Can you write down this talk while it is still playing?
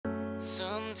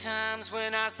Sometimes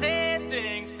when I say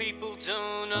things people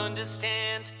don't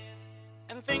understand,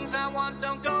 and things I want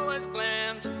don't go as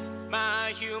planned,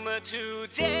 my humor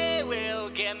today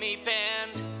will get me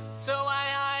banned. So I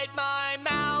hide my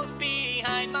mouth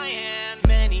behind my hand.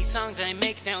 Many songs I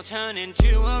make now turn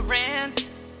into a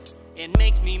rant. It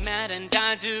makes me mad and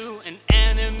I do an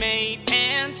animate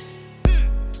ant.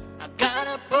 I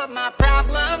gotta put my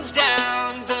problems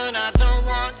down, but I don't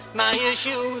want my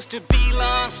issues to be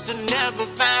lost and never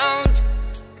found.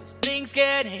 'Cause things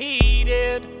get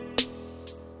heated.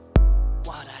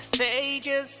 What I say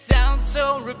just sounds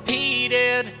so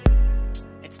repeated.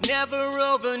 It's never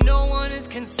over, no one is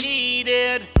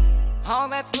conceded. All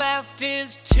that's left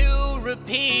is to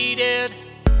repeat it.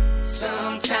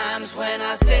 Sometimes when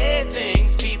I say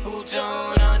things people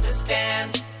don't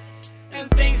understand, and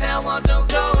things I want don't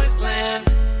go as planned,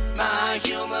 my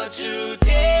humor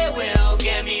today will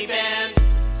get me banned.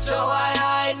 So I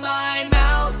hide my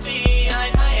mouth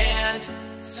behind my hand.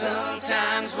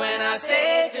 Sometimes when I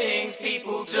say things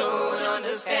people don't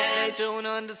understand, and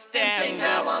things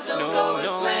I want don't go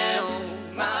as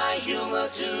planned, my humor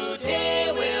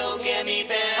today will get me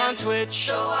banned on Twitch.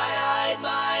 So I hide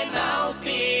my mouth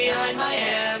behind my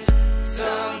hand.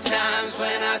 Sometimes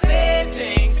when I say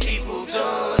things people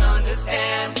don't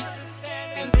understand,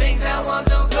 and things I want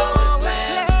don't go as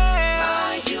planned,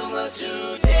 my humor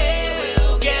today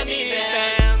will get me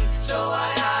banned. So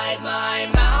I hide my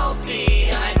mouth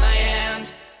behind my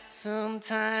hand.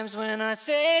 Sometimes when I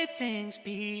say things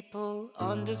people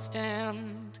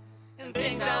understand, and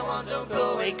things I want don't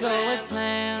go as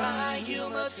planned, my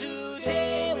humor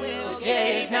today will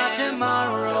today is not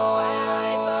tomorrow. So I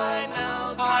hide my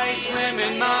mouth. I swim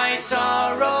in my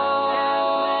sorrow.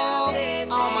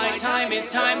 All my time is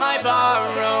time I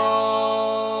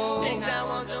borrow. Things I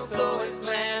want don't go as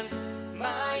planned.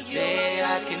 Today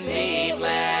I can be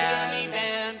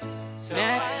bland.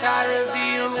 Next I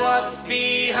reveal what's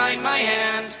behind my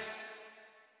hand.